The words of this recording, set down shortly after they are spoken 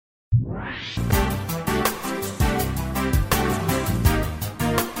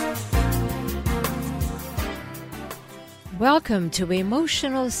Welcome to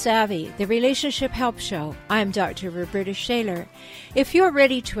Emotional Savvy, the Relationship Help Show. I'm Dr. Roberta Shaler. If you're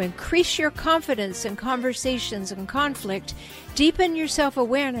ready to increase your confidence in conversations and conflict, deepen your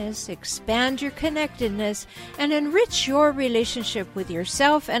self-awareness, expand your connectedness, and enrich your relationship with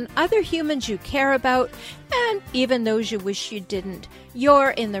yourself and other humans you care about, and even those you wish you didn't, you're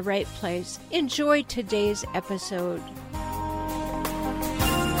in the right place. Enjoy today's episode.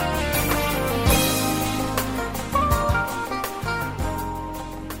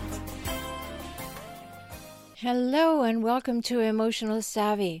 Hello and welcome to Emotional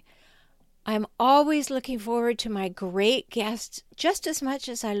Savvy. I'm always looking forward to my great guests just as much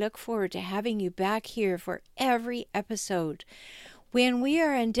as I look forward to having you back here for every episode. When we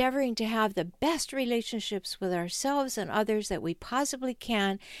are endeavoring to have the best relationships with ourselves and others that we possibly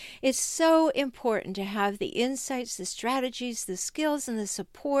can, it's so important to have the insights, the strategies, the skills, and the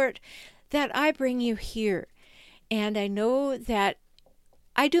support that I bring you here. And I know that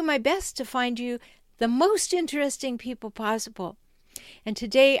I do my best to find you the most interesting people possible. And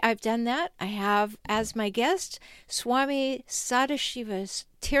today I've done that. I have as my guest Swami Sadashiva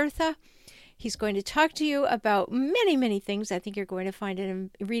Tirtha. He's going to talk to you about many things. I think you're going to find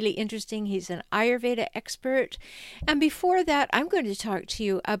him really interesting. He's an Ayurveda expert. And before that, I'm going to talk to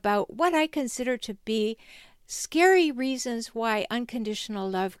you about what I consider to be scary reasons why unconditional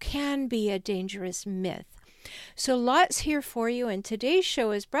love can be a dangerous myth. So lots here for you, and today's show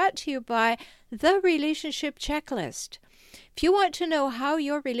is brought to you by The Relationship Checklist. If you want to know how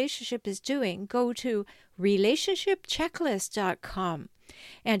your relationship is doing, go to relationshipchecklist.com,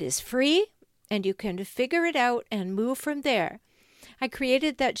 and it's free, and you can figure it out and move from there. I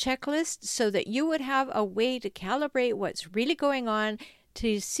created that checklist so that you would have a way to calibrate what's really going on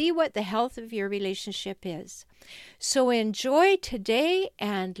to see what the health of your relationship is. So enjoy today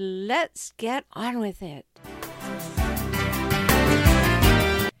and let's get on with it.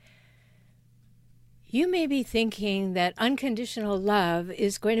 You may be thinking that unconditional love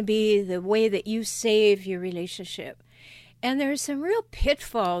is going to be the way that you save your relationship. And there are some real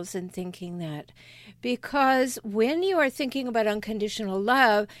pitfalls in thinking that. Because when you are thinking about unconditional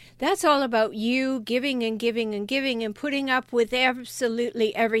love, that's all about you giving and giving and giving and putting up with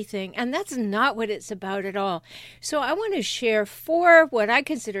absolutely everything. And that's not what it's about at all. So I want to share 4 what I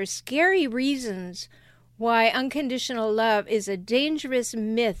consider scary reasons why unconditional love is a dangerous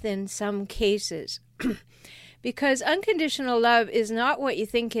myth in some cases. Because unconditional love is not what you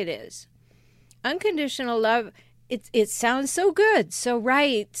think it is. Unconditional love, it sounds so good, so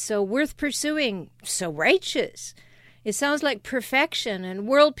right, so worth pursuing, so righteous. It sounds like perfection and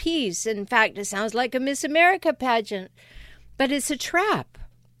world peace. In fact, it sounds like a Miss America pageant. But it's a trap.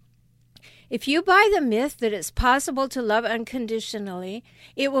 If you buy the myth that it's possible to love unconditionally,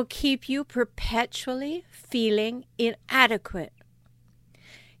 it will keep you perpetually feeling inadequate.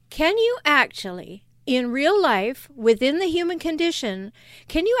 Can you actually, in real life, within the human condition,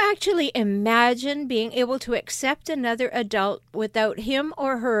 can you actually imagine being able to accept another adult without him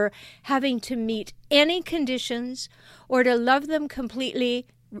or her having to meet any conditions or to love them completely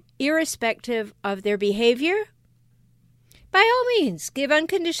irrespective of their behavior? By all means, give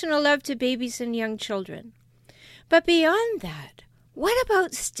unconditional love to babies and young children. But beyond that, what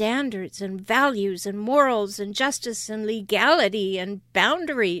about standards and values and morals and justice and legality and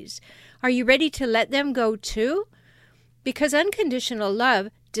boundaries? Are you ready to let them go too? Because unconditional love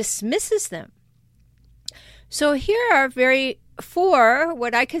dismisses them. So here are 4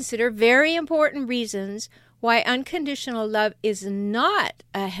 what I consider very important reasons why unconditional love is not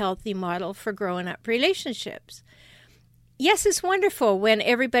a healthy model for growing up relationships. Yes, it's wonderful when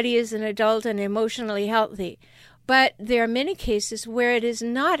everybody is an adult and emotionally healthy, but there are many cases where it is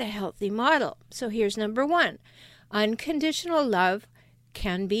not a healthy model. So here's number 1. Unconditional love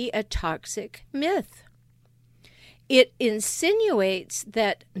can be a toxic myth. It insinuates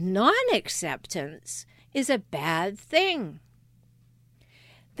that non-acceptance is a bad thing.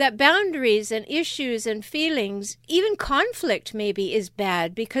 That boundaries and issues and feelings, even conflict maybe, is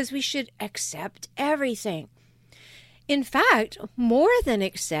bad because we should accept everything. In fact, more than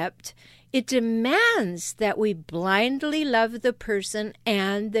accept, it demands that we blindly love the person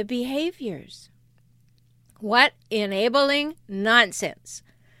and the behaviors. What enabling nonsense!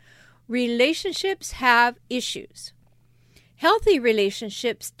 Relationships have issues. Healthy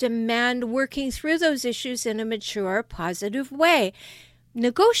relationships demand working through those issues in a mature, positive way,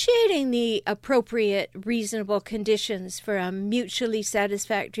 negotiating the appropriate, reasonable conditions for a mutually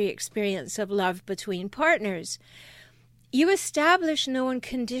satisfactory experience of love between partners. You establish known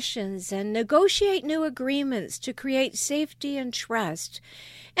conditions and negotiate new agreements to create safety and trust,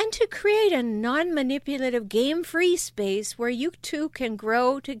 and to create a non-manipulative, game-free space where you two can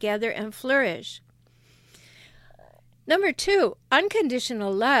grow together and flourish. Number 2,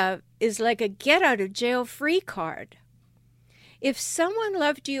 unconditional love is like a get-out-of-jail-free card. If someone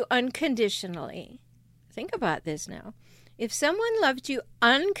loved you unconditionally, think about this now. If someone loved you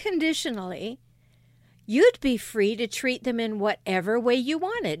unconditionally, you'd be free to treat them in whatever way you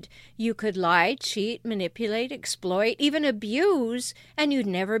wanted. You could lie, cheat, manipulate, exploit, even abuse, and you'd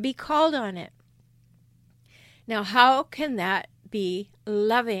never be called on it. Now, how can that be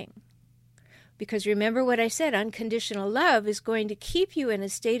loving? Because remember what I said, unconditional love is going to keep you in a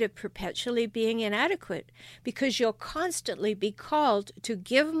state of perpetually being inadequate, because you'll constantly be called to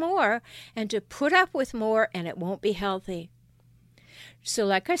give more and to put up with more, and it won't be healthy. So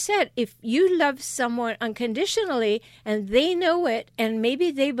like I said, if you love someone unconditionally and they know it, and maybe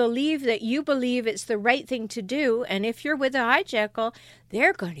they believe that you believe it's the right thing to do, and if you're with a hijackal,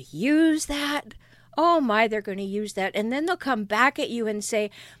 they're going to use that. Oh my, they're going to use that. And then they'll come back at you and say,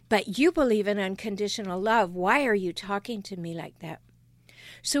 but you believe in unconditional love. Why are you talking to me like that?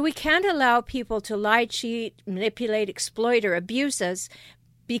 So we can't allow people to lie, cheat, manipulate, exploit, or abuse us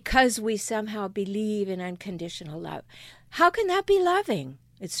because we somehow believe in unconditional love. How can that be loving?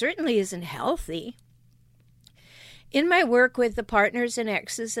 It certainly isn't healthy. In my work with the partners and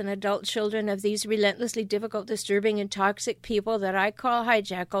exes and adult children of these relentlessly difficult, disturbing, and toxic people that I call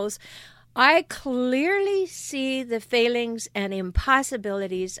hijackals, I clearly see the failings and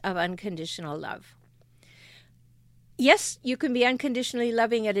impossibilities of unconditional love. Yes, you can be unconditionally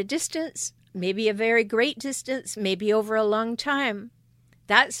loving at a distance, maybe a very great distance, maybe over a long time.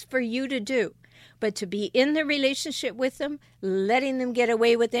 That's for you to do. But to be in the relationship with them, letting them get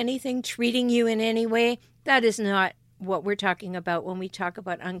away with anything, treating you in any way, that is not what we're talking about when we talk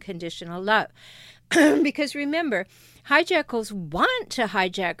about unconditional love. Because remember, hijackals want to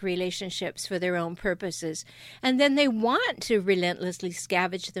hijack relationships for their own purposes, and then they want to relentlessly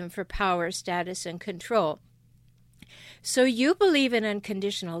scavenge them for power, status, and control. So you believe in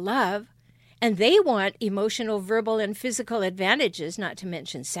unconditional love, and they want emotional, verbal, and physical advantages, not to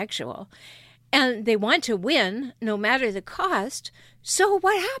mention sexual. And they want to win no matter the cost. So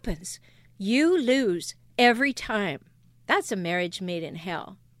what happens? You lose every time. That's a marriage made in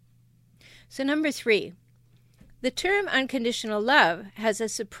hell. So number 3, the term unconditional love has a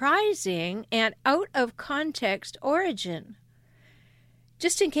surprising and out-of-context origin.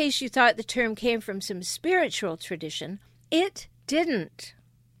 Just in case you thought the term came from some spiritual tradition, it didn't.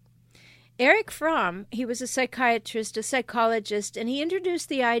 Erich Fromm, he was a psychiatrist, a psychologist, and he introduced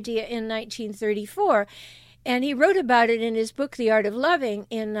the idea in 1934, and he wrote about it in his book, The Art of Loving,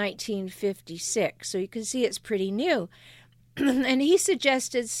 in 1956. So you can see it's pretty new. And he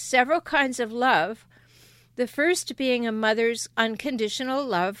suggested several kinds of love, the first being a mother's unconditional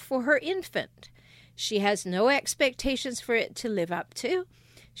love for her infant. She has no expectations for it to live up to.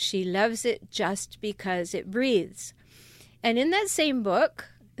 She loves it just because it breathes. And in that same book,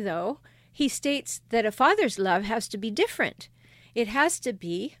 though, he states that a father's love has to be different. It has to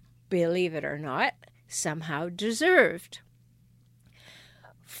be, believe it or not, somehow deserved.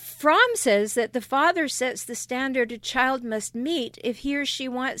 Fromm says that the father sets the standard a child must meet if he or she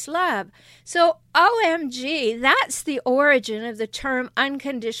wants love. So, OMG, that's the origin of the term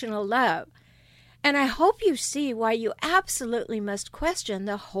unconditional love. And I hope you see why you absolutely must question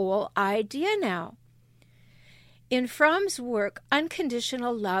the whole idea now. In Fromm's work,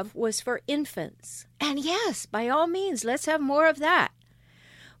 unconditional love was for infants. And yes, by all means, let's have more of that.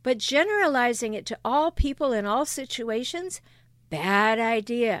 But generalizing it to all people in all situations, bad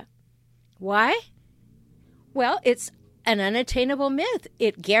idea. Why? Well, it's an unattainable myth.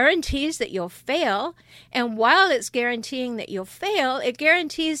 It guarantees that you'll fail, and while it's guaranteeing that you'll fail, it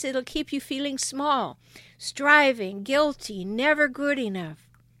guarantees it'll keep you feeling small, striving, guilty, never good enough.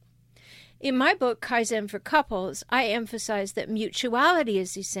 In my book, Kaizen for Couples, I emphasize that mutuality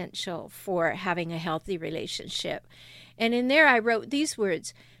is essential for having a healthy relationship. And in there I wrote these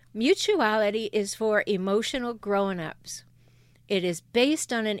words: mutuality is for emotional grown-ups. It is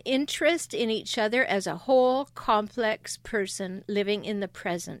based on an interest in each other as a whole, complex person living in the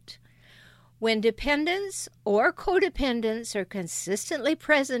present. When dependence or codependence are consistently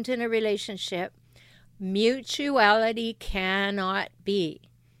present in a relationship, mutuality cannot be.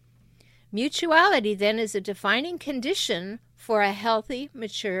 Mutuality, then, is a defining condition for a healthy,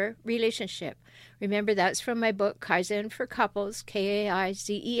 mature relationship. Remember, that's from my book, Kaizen for Couples,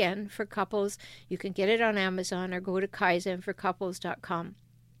 Kaizen for Couples. You can get it on Amazon or go to kaizenforcouples.com.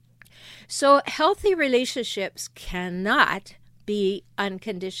 So healthy relationships cannot be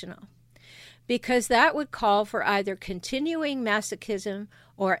unconditional, because that would call for either continuing masochism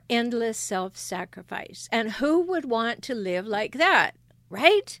or endless self-sacrifice. And who would want to live like that,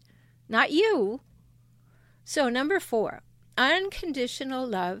 right? Not you. So number 4, unconditional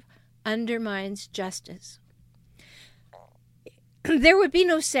love undermines justice. There would be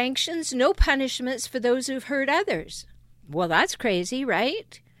no sanctions, no punishments for those who've hurt others. Well, that's crazy,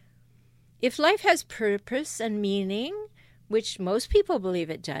 right? If life has purpose and meaning, which most people believe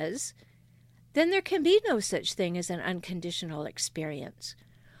it does, then there can be no such thing as an unconditional experience.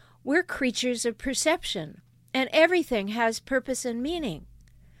 We're creatures of perception, and everything has purpose and meaning.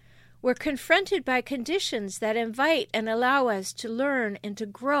 We're confronted by conditions that invite and allow us to learn and to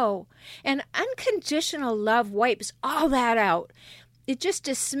grow. And unconditional love wipes all that out. It just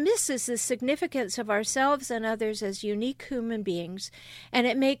dismisses the significance of ourselves and others as unique human beings, and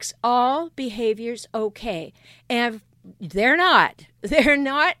it makes all behaviors okay. And they're not. They're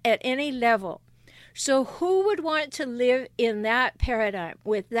not at any level. So who would want to live in that paradigm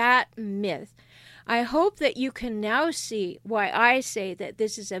with that myth? I hope that you can now see why I say that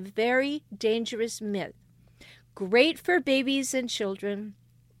this is a very dangerous myth. Great for babies and children,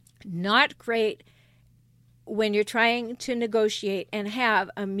 not great when you're trying to negotiate and have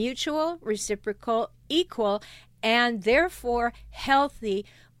a mutual, reciprocal, equal, and therefore healthy,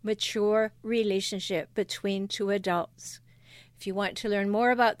 mature relationship between two adults. If you want to learn more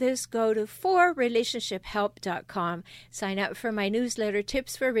about this, go to forrelationshiphelp.com. Sign up for my newsletter,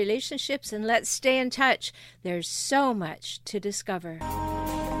 Tips for Relationships, and let's stay in touch. There's so much to discover.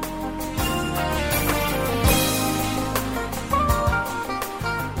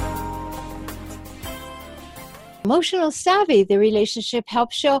 Emotional Savvy, the Relationship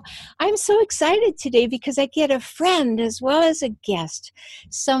Help Show. I'm so excited today because I get a friend as well as a guest,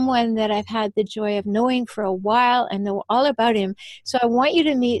 someone that I've had the joy of knowing for a while and know all about him. So I want you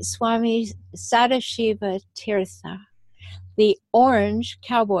to meet Swami Sadashiva Tirtha, the Orange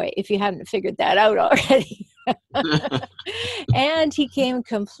Cowboy, if you hadn't figured that out already. And he came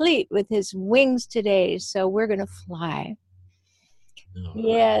complete with his wings today, so we're going to fly.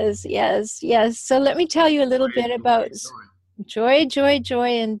 Yes. So let me tell you a little bit about joy,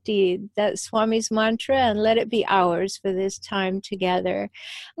 indeed. That's Swami's mantra, and let it be ours for this time together.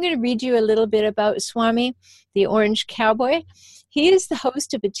 I'm going to read you a little bit about Swami, the Orange Cowboy. He is the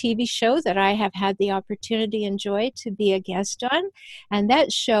host of a TV show that I have had the opportunity and joy to be a guest on, and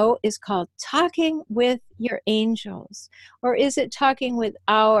that show is called Talking with Your Angels. Or is it Talking with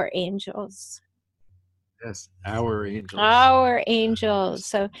Our Angels? Yes, Our Angels. Our Angels.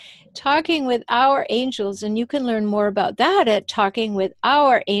 So Talking with Our Angels, and you can learn more about that at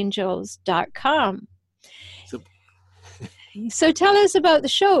talkingwithourangels.com. So tell us about the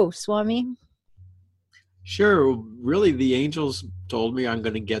show, Swami. Sure. Really, the angels told me I'm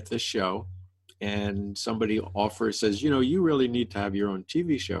going to get this show, and somebody says, you really need to have your own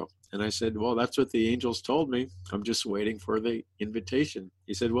TV show. And I said, well, that's what the angels told me. I'm just waiting for the invitation.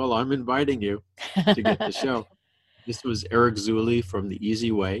 He said, well, I'm inviting you to get the show. This was Eric Zuley from the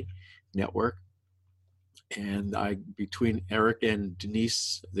Easy Way Network. And between Eric and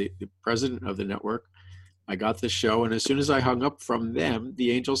Denise, the president of the network, I got the show. And as soon as I hung up from them,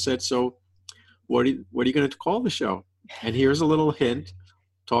 the angel said, so what are you going to call the show? And here's a little hint.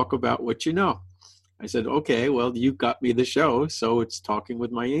 Talk about what you know. I said, okay, well, you got me the show, so it's Talking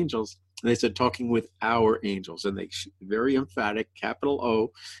with My Angels. And they said, Talking with Our Angels. And they very emphatic, capital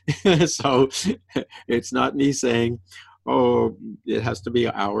O. So it's not me saying, oh, it has to be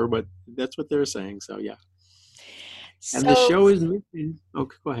our, but that's what they're saying. So, yeah. And the show is mission. Oh,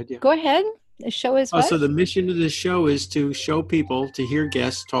 go ahead. Yeah. Go ahead. The show is what? So the mission of the show is to show people, to hear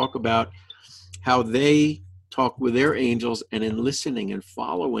guests talk about how they talk with their angels, and in listening and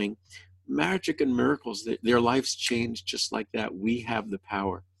following magic and miracles, their lives change just like that. We have the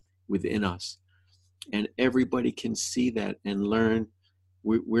power within us, and everybody can see that and learn.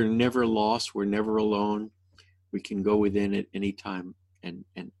 We're never lost. We're never alone. We can go within at any time and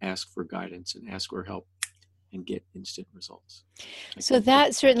ask for guidance and ask for help and get instant results. So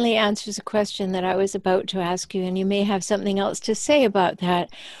that certainly answers a question that I was about to ask you, and you may have something else to say about that,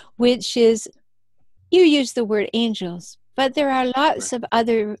 which is, you use the word angels, but there are lots of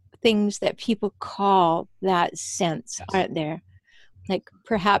other things that people call that sense, aren't there? Like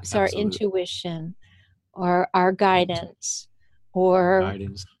perhaps our intuition or our guidance or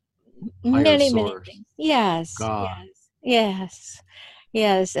many things. Yes. God. Yes.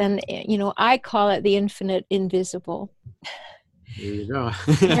 And, I call it the infinite invisible. There you go.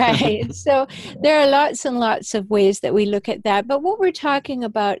 Right. So there are lots and lots of ways that we look at that. But what we're talking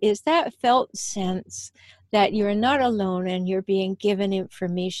about is that felt sense that you're not alone and you're being given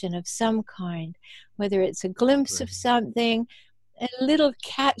information of some kind, whether it's a glimpse Right. of something, a little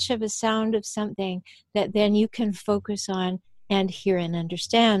catch of a sound of something that then you can focus on and hear and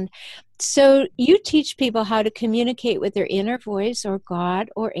understand. So you teach people how to communicate with their inner voice or God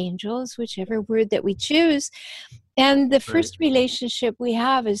or angels, whichever word that we choose. And the Right. first relationship we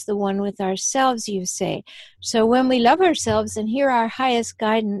have is the one with ourselves, you say. So when we love ourselves and hear our highest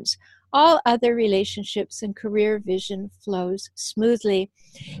guidance, all other relationships and career vision flows smoothly.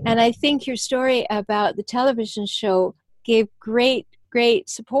 And I think your story about the television show gave great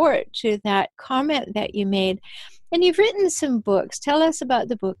support to that comment that you made. And you've written some books. Tell us about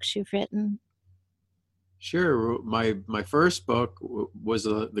the books you've written. Sure. My first book was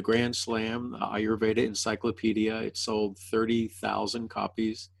the Grand Slam, Ayurveda Encyclopedia. It sold 30,000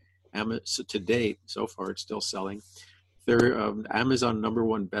 copies. So to date, so far, it's still selling. Amazon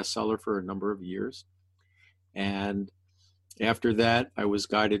 #1 bestseller for a number of years. And after that, I was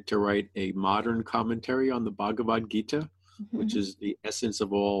guided to write a modern commentary on the Bhagavad Gita, which is the essence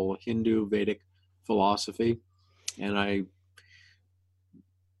of all Hindu Vedic philosophy. And I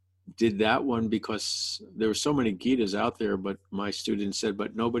did that one because there were so many Gitas out there, but my students said,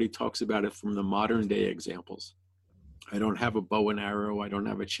 but nobody talks about it from the modern day examples. I don't have a bow and arrow. I don't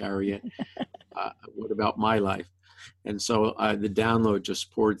have a chariot. What about my life? And so the download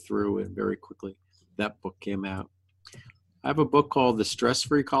just poured through, and very quickly that book came out. I have a book called The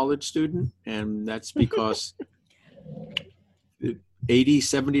Stress-Free College Student, and that's because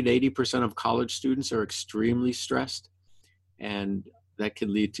 70 to 80% of college students are extremely stressed, and that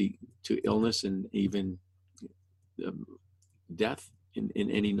can lead to illness and even death in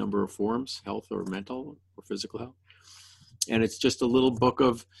any number of forms, health or mental or physical health. And it's just a little book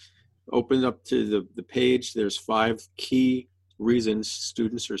of, open up to the page, there's 5 key reasons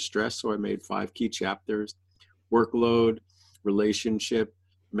students are stressed. So I made 5 key chapters: workload, relationship,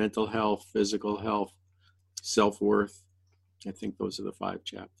 mental health, physical health, self-worth. I think those are the 5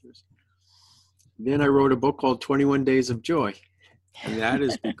 chapters. Then I wrote a book called 21 Days of Joy. And that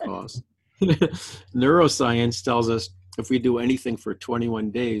is because neuroscience tells us if we do anything for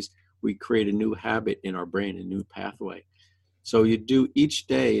 21 days, we create a new habit in our brain, a new pathway. So you do each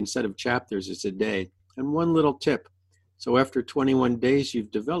day, instead of chapters, it's a day. And one little tip. So after 21 days,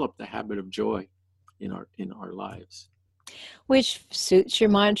 you've developed the habit of joy in our lives. Which suits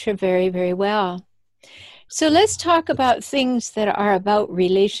your mantra very, very well. So let's talk about things that are about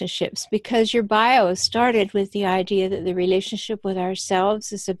relationships, because your bio started with the idea that the relationship with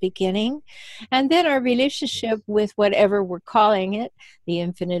ourselves is a beginning, and then our relationship with whatever we're calling it, the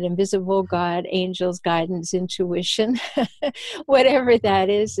infinite, invisible God, angels, guidance, intuition, whatever that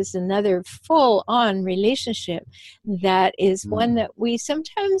is another full-on relationship that is one that we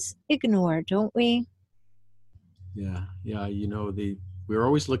sometimes ignore, don't we? Yeah. We're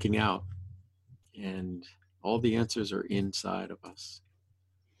always looking out, and all the answers are inside of us.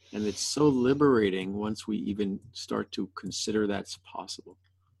 And it's so liberating once we even start to consider that's possible.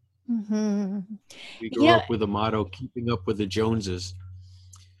 Mm-hmm. We grew Yeah, up with a motto, keeping up with the Joneses,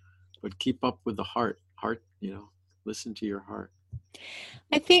 but keep up with the heart. Listen to your heart.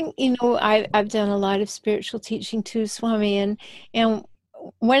 I think, I've done a lot of spiritual teaching too, Swami, and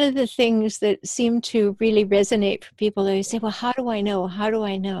one of the things that seemed to really resonate for people, they say, well, how do I know? How do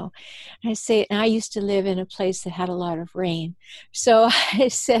I know? And I say, and I used to live in a place that had a lot of rain. So I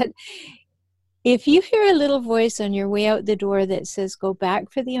said, if you hear a little voice on your way out the door that says, go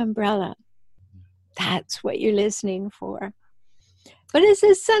back for the umbrella, that's what you're listening for. But it's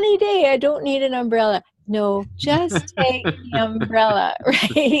a sunny day. I don't need an umbrella. No, just take the umbrella,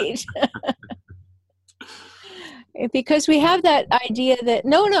 right? Because we have that idea that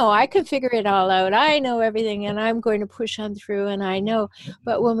no, I can figure it all out. I know everything and I'm going to push on through, and I know.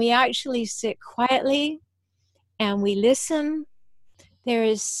 But when we actually sit quietly and we listen, there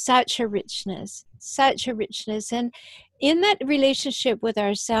is such a richness. And in that relationship with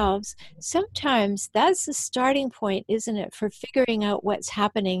ourselves, sometimes that's the starting point, isn't it, for figuring out what's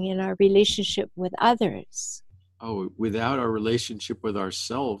happening in our relationship with others. Oh, without our relationship with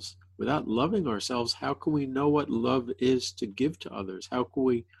ourselves, without loving ourselves, how can we know what love is to give to others? How can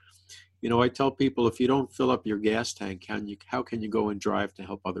we, I tell people, if you don't fill up your gas tank, how can you go and drive to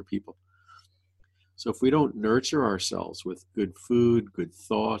help other people? So if we don't nurture ourselves with good food, good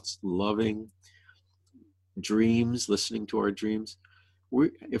thoughts, loving dreams, listening to our dreams,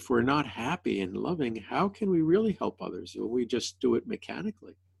 if we're not happy and loving, how can we really help others? We just do it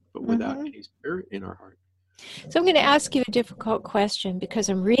mechanically, but without any spirit in our heart. So I'm going to ask you a difficult question because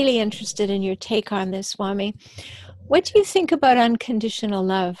I'm really interested in your take on this, Swami. What do you think about unconditional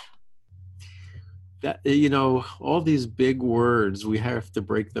love? That, all these big words, we have to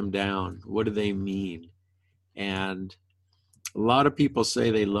break them down. What do they mean? And a lot of people say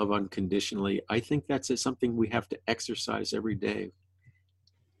they love unconditionally. I think that's something we have to exercise every day.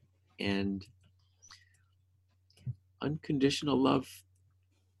 And unconditional love,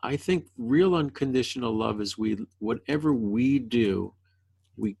 I think real unconditional love is whatever we do,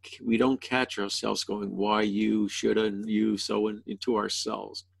 we don't catch ourselves going, why you, shouldn't you, so into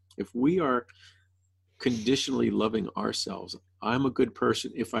ourselves. If we are conditionally loving ourselves, I'm a good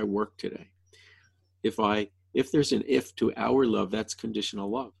person if I work today. If there's an if to our love, that's conditional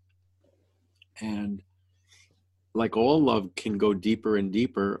love. And like all love can go deeper and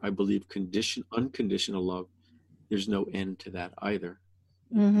deeper, I believe unconditional love, there's no end to that either.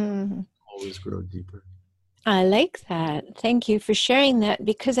 Mm-hmm. Always grow deeper. I like that. Thank you for sharing that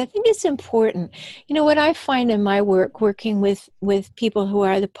because I think it's important. You know, what I find in my work, working with people who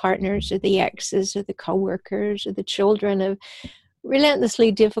are the partners or the exes or the coworkers or the children of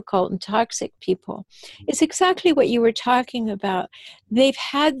relentlessly difficult and toxic people, is exactly what you were talking about. They've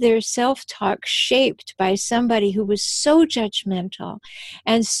had their self-talk shaped by somebody who was so judgmental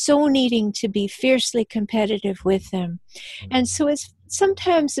and so needing to be fiercely competitive with them. And so it's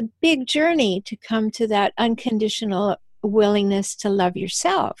sometimes a big journey to come to that unconditional willingness to love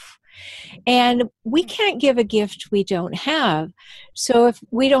yourself. And we can't give a gift we don't have. So if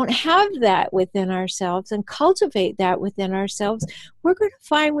we don't have that within ourselves and cultivate that within ourselves, we're going to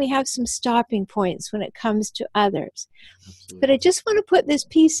find we have some stopping points when it comes to others. Absolutely. But I just want to put this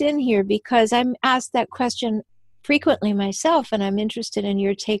piece in here because I'm asked that question frequently myself, and I'm interested in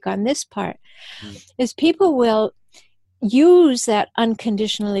your take on this part, is people will use that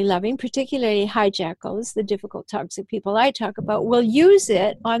unconditionally loving, particularly hijackals, the difficult toxic people I talk about, will use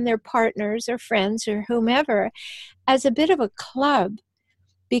it on their partners or friends or whomever as a bit of a club.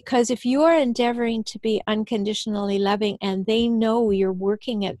 Because if you are endeavoring to be unconditionally loving and they know you're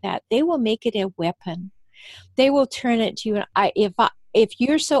working at that, they will make it a weapon. They will turn it to you. If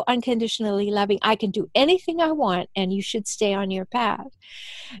you're so unconditionally loving, I can do anything I want and you should stay on your path.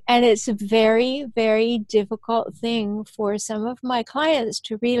 And it's a very, very difficult thing for some of my clients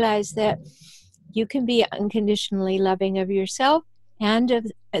to realize that you can be unconditionally loving of yourself and of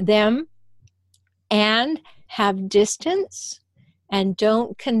them and have distance and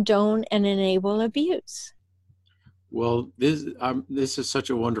don't condone and enable abuse. Well, this is such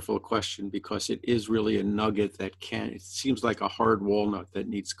a wonderful question because it is really a nugget it seems like a hard walnut that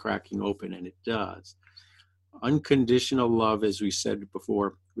needs cracking open, and it does. Unconditional love, as we said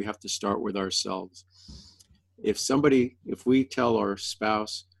before, we have to start with ourselves. If we tell our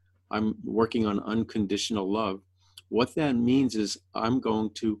spouse, I'm working on unconditional love, what that means is I'm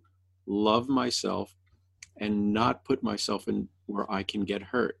going to love myself and not put myself in where I can get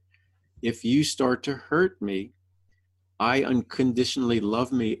hurt. If you start to hurt me, I unconditionally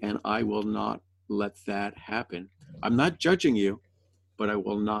love me and I will not let that happen. I'm not judging you, but I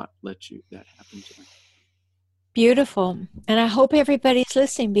will not let that happen to me. Beautiful. And I hope everybody's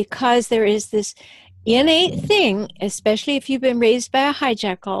listening because there is this innate thing, especially if you've been raised by a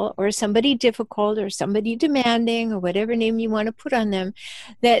hijackal or somebody difficult or somebody demanding or whatever name you want to put on them,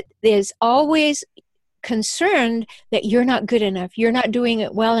 that there's always concerned that you're not good enough, you're not doing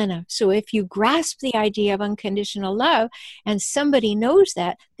it well enough. So if you grasp the idea of unconditional love and somebody knows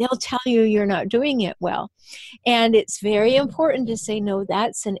that, they'll tell you you're not doing it well. And it's very important to say, no,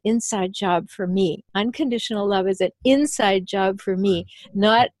 that's an inside job for me. Unconditional love is an inside job for me,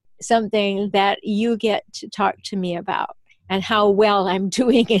 not something that you get to talk to me about and how well I'm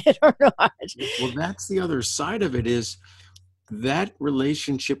doing it or not. Well, that's the other side of it, is that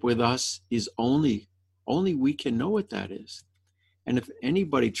relationship with us is only we can know what that is. And if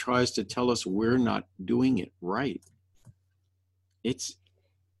anybody tries to tell us we're not doing it right, it's,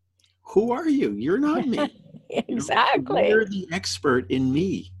 who are you? You're not me. Exactly. You're the expert in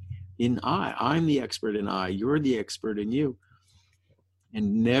me, in I. I'm the expert in I. You're the expert in you.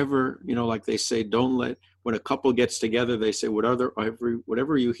 And never, like they say, when a couple gets together, they say,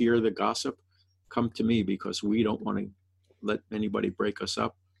 whatever you hear, the gossip, come to me because we don't want to let anybody break us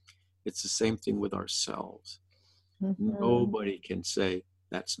up. It's the same thing with ourselves. Mm-hmm. Nobody can say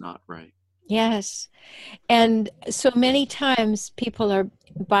that's not right. Yes. And so many times people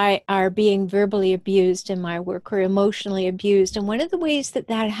are being verbally abused in my work or emotionally abused. And one of the ways that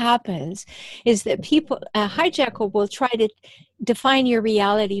happens is that a hijacker will try to define your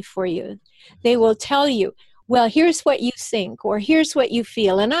reality for you. They will tell you, well, here's what you think, or here's what you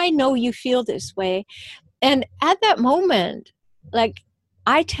feel. And I know you feel this way. And at that moment, like,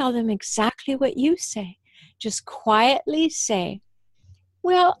 I tell them exactly what you say. Just quietly say,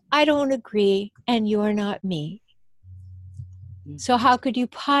 well, I don't agree, and you're not me. So how could you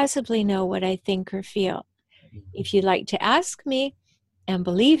possibly know what I think or feel? If you'd like to ask me, and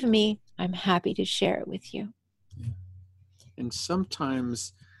believe me, I'm happy to share it with you. And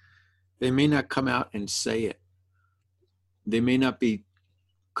sometimes they may not come out and say it. They may not be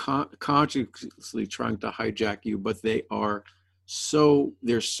consciously trying to hijack you, but they're so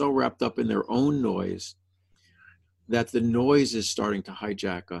wrapped up in their own noise that the noise is starting to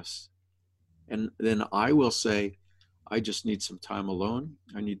hijack us. And then I will say, I just need some time alone.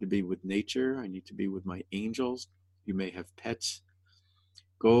 I need to be with nature. I need to be with my angels. You may have pets.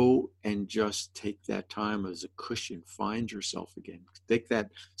 Go and just take that time as a cushion. Find yourself again. Take that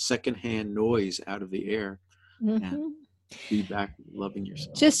secondhand noise out of the air and be back loving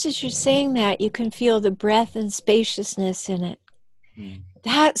yourself. Just as you're saying that, you can feel the breath and spaciousness in it.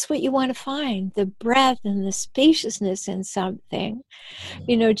 That's what you want to find, the breath and the spaciousness in something.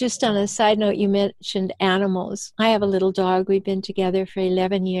 You know, just on a side note, you mentioned animals. I have a little dog. We've been together for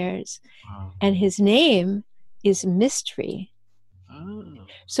 11 years. Wow. And his name is Mystery. Oh.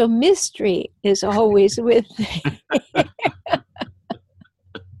 So mystery is always with me.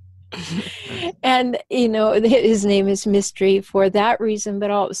 And, you know, his name is Mystery for that reason,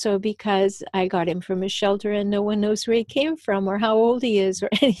 but also because I got him from a shelter and no one knows where he came from or how old he is or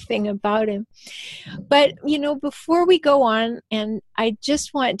anything about him. But, you know, before we go on, and I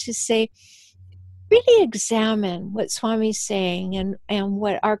just want to say, really examine what Swami's saying and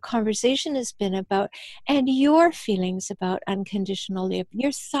what our conversation has been about, and your feelings about unconditional love,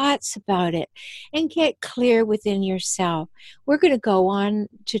 your thoughts about it, and get clear within yourself. We're going to go on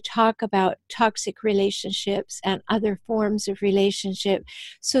to talk about toxic relationships and other forms of relationship,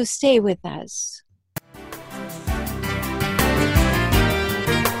 so stay with us.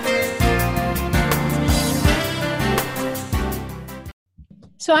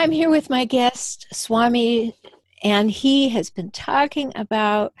 So I'm here with my guest, Swami, and he has been talking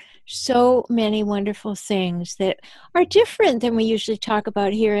about so many wonderful things that are different than we usually talk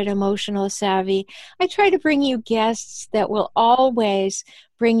about here at Emotional Savvy. I try to bring you guests that will always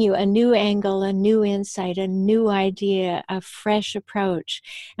bring you a new angle, a new insight, a new idea, a fresh approach.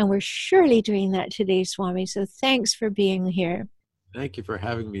 And we're surely doing that today, Swami. So thanks for being here. Thank you for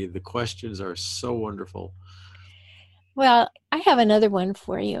having me. The questions are so wonderful. Well, I have another one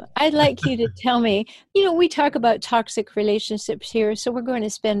for you. I'd like you to tell me, you know, we talk about toxic relationships here, so we're going to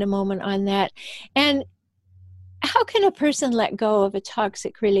spend a moment on that. And how can a person let go of a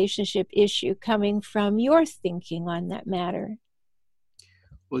toxic relationship issue coming from your thinking on that matter?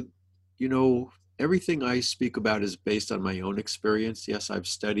 Well, you know, everything I speak about is based on my own experience. Yes, I've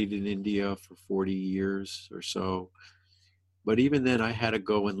studied in India for 40 years or so. But even then, I had to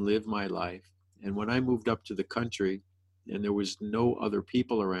go and live my life. And when I moved up to the country, and there was no other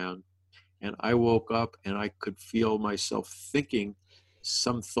people around, and I woke up and I could feel myself thinking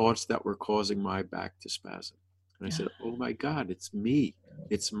some thoughts that were causing my back to spasm. And I said, oh my God, it's me.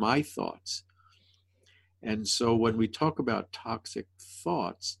 It's my thoughts. And so when we talk about toxic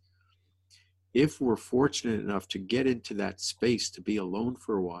thoughts, if we're fortunate enough to get into that space to be alone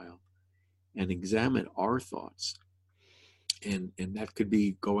for a while and examine our thoughts, and that could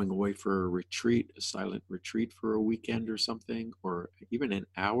be going away for a retreat, a silent retreat for a weekend or something, or even an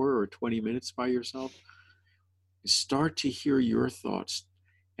hour or 20 minutes by yourself. Start to hear your thoughts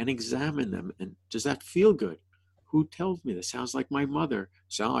and examine them. And does that feel good? Who tells me this? Sounds like my mother.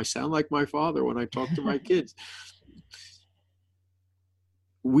 I sound like my father when I talk to my kids.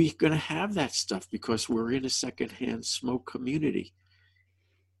 We're going to have that stuff because we're in a secondhand smoke community.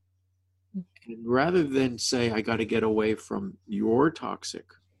 And rather than say, I got to get away from your toxic,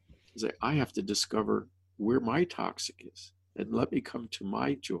 say, I have to discover where my toxic is and let me come to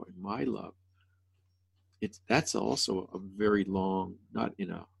my joy, my love. That's also a very long, not in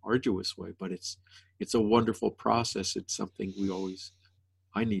an arduous way, but it's a wonderful process. It's something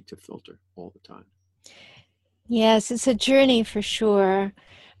I need to filter all the time. Yes, it's a journey for sure.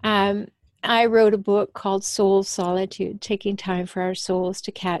 I wrote a book called Soul Solitude, taking time for our souls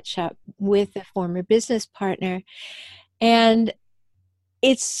to catch up with a former business partner. And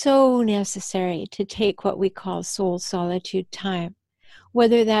it's so necessary to take what we call soul solitude time,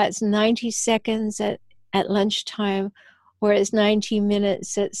 whether that's 90 seconds at lunchtime or it's 90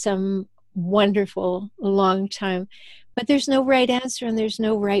 minutes at some wonderful long time. But there's no right answer and there's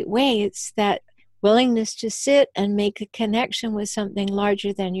no right way. It's that willingness to sit and make a connection with something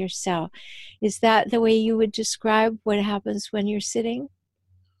larger than yourself. Is that the way you would describe what happens when you're sitting?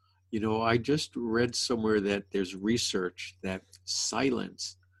 I just read somewhere that there's research that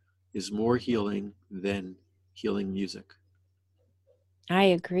silence is more healing than healing music. I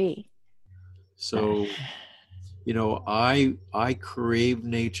agree. So, I crave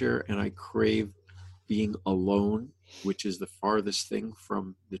nature and I crave being alone, which is the farthest thing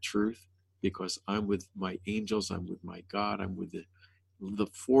from the truth, because I'm with my angels, I'm with my God, I'm with the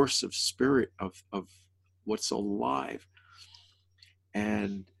force of spirit of what's alive.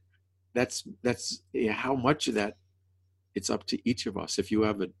 And how much of that, it's up to each of us. If you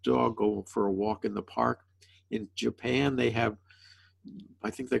have a dog, go for a walk in the park. In Japan, they have, I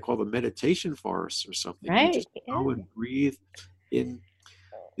think they call them meditation forests or something. You Right. just Yeah. go and breathe in.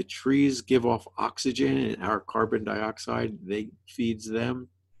 The trees give off oxygen and our carbon dioxide, they feeds them.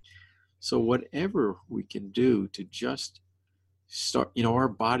 So whatever we can do to just start, our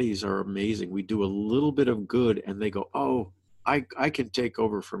bodies are amazing. We do a little bit of good and they go, oh, I can take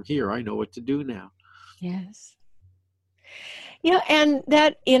over from here. I know what to do now. Yes. Yeah, and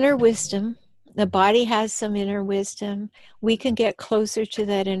that inner wisdom, the body has some inner wisdom. We can get closer to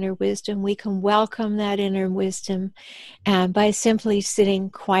that inner wisdom. We can welcome that inner wisdom by simply sitting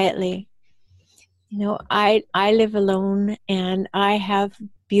quietly. I live alone and I have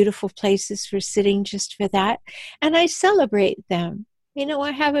beautiful places for sitting just for that. And I celebrate them.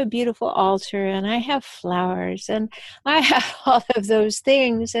 I have a beautiful altar and I have flowers and I have all of those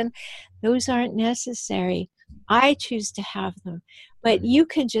things, and those aren't necessary. I choose to have them. But you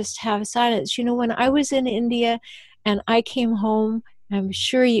can just have silence. When I was in India and I came home, I'm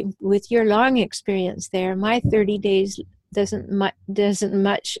sure with your long experience there, my 30 days doesn't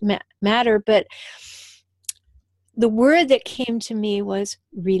much matter, but the word that came to me was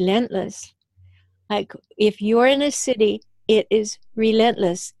relentless. Like, if you're in a city, it is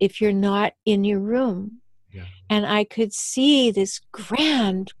relentless if you're not in your room. Yeah. And I could see this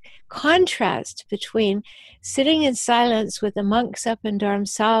grand contrast between sitting in silence with the monks up in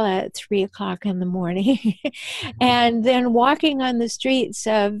Dharamsala at 3 o'clock in the morning and then walking on the streets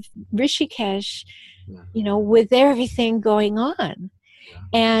of Rishikesh, with everything going on.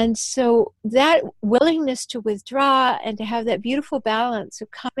 And so that willingness to withdraw and to have that beautiful balance of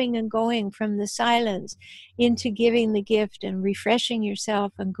coming and going from the silence into giving the gift and refreshing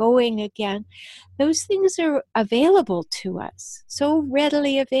yourself and going again, those things are available to us, so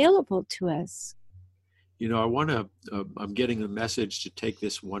readily available to us. I'm getting a message to take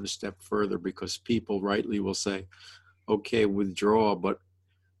this one step further, because people rightly will say, okay, withdraw, but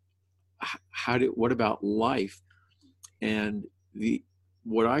what about life? And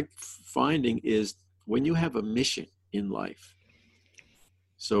what I'm finding is when you have a mission in life,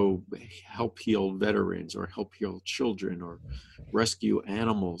 so help heal veterans or help heal children or rescue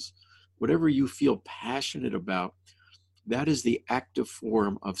animals, whatever you feel passionate about, that is the active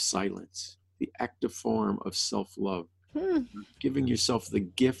form of silence, the active form of self-love. Giving yourself the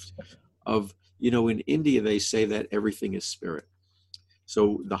gift of, in India, they say that everything is spirit.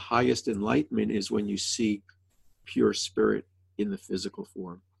 So the highest enlightenment is when you see pure spirit in the physical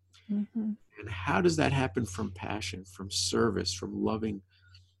form. Mm-hmm. And how does that happen? From passion, from service, from loving.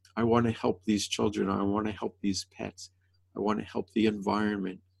 I want to help these children. I want to help these pets. I want to help the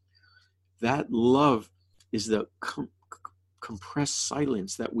environment. That love is the compressed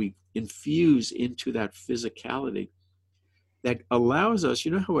silence that we infuse into that physicality that allows us,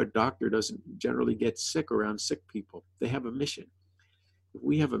 how a doctor doesn't generally get sick around sick people. They have a mission. If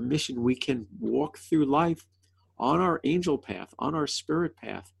we have a mission, we can walk through life on our angel path, on our spirit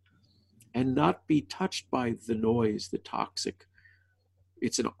path, and not be touched by the noise, the toxic.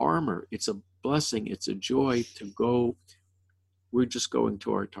 It's an armor, it's a blessing, it's a joy to go. We're just going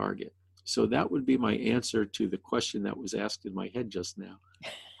to our target. So that would be my answer to the question that was asked in my head just now.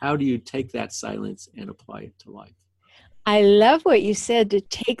 How do you take that silence and apply it to life? I love what you said, to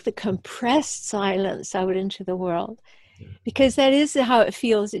take the compressed silence out into the world, because that is how it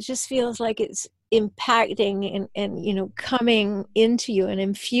feels. It just feels like it's impacting and coming into you and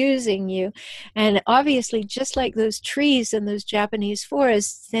infusing you. And obviously, just like those trees in those Japanese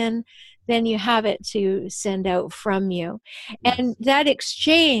forests, then you have it to send out from you. Yes. And that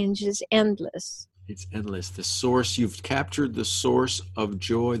exchange is endless. It's endless. The source, you've captured the source of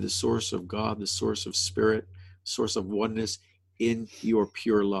joy, the source of God, the source of spirit, source of oneness in your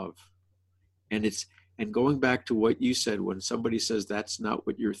pure love. And going back to what you said, when somebody says that's not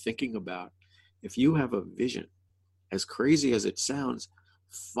what you're thinking about, if you have a vision, as crazy as it sounds,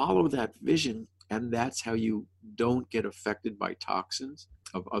 follow that vision, and that's how you don't get affected by toxins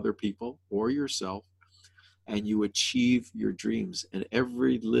of other people or yourself, and you achieve your dreams. And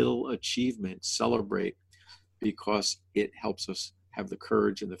every little achievement, celebrate, because it helps us have the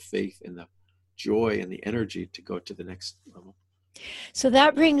courage and the faith and the joy and the energy to go to the next level. So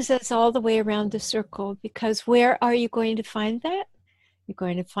that brings us all the way around the circle, because where are you going to find that? You're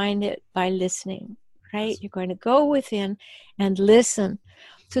going to find it by listening, right? Yes. You're going to go within and listen.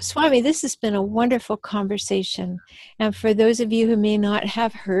 So Swami, this has been a wonderful conversation. And for those of you who may not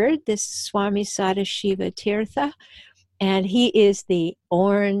have heard, this is Swami Sadashiva Tirtha, and he is the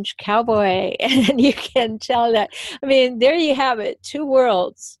Orange Cowboy. And you can tell that. I mean, there you have it, two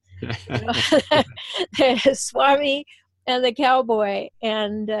worlds. Swami and the cowboy,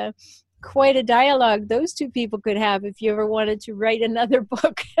 and quite a dialogue those two people could have if you ever wanted to write another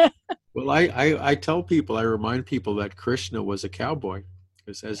book. Well, I tell people, I remind people that Krishna was a cowboy,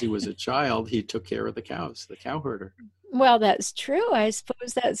 because as he was a child, he took care of the cows, the cow herder. Well, that's true. I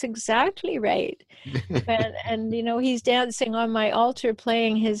suppose that's exactly right. And you know, he's dancing on my altar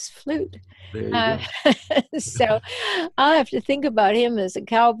playing his flute. There you go. So I'll have to think about him as a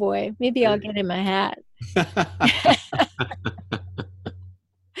cowboy. Maybe I'll get him a hat.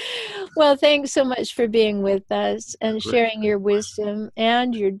 Well, thanks so much for being with us and sharing your wisdom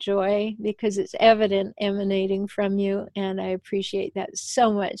and your joy, because it's evident emanating from you, and I appreciate that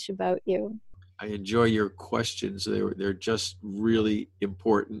so much about you. I enjoy your questions. They're just really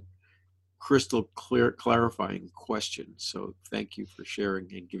important, crystal clear, clarifying questions. So thank you for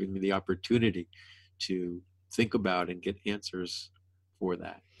sharing and giving me the opportunity to think about and get answers for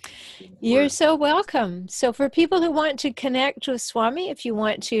that. You're so welcome. So for people who want to connect with Swami, if you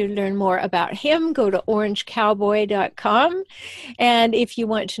want to learn more about him, go to orangecowboy.com. And if you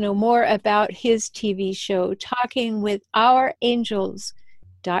want to know more about his TV show,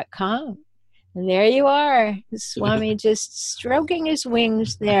 talkingwithourangels.com. And there you are, Swami just stroking his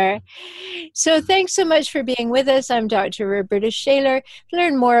wings there. So thanks so much for being with us. I'm Dr. Roberta Shaler. To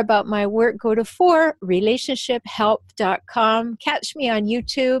learn more about my work, go to forrelationshiphelp.com. Catch me on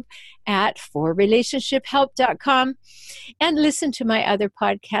YouTube at forrelationshiphelp.com. And listen to my other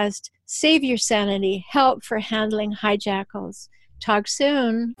podcast, Save Your Sanity, Help for Handling Hijackals. Talk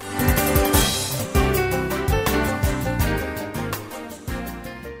soon.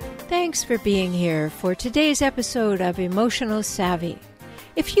 Thanks for being here for today's episode of Emotional Savvy.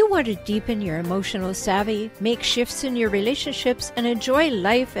 If you want to deepen your emotional savvy, make shifts in your relationships, and enjoy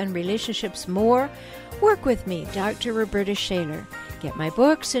life and relationships more, work with me, Dr. Roberta Shaler. Get my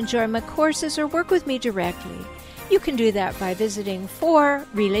books, enjoy my courses, or work with me directly. You can do that by visiting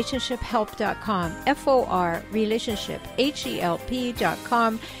forrelationshiphelp.com,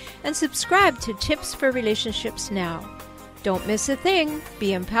 forrelationshiphelp.com, and subscribe to Tips for Relationships now. Don't miss a thing.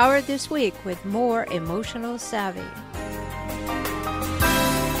 Be empowered this week with more emotional savvy.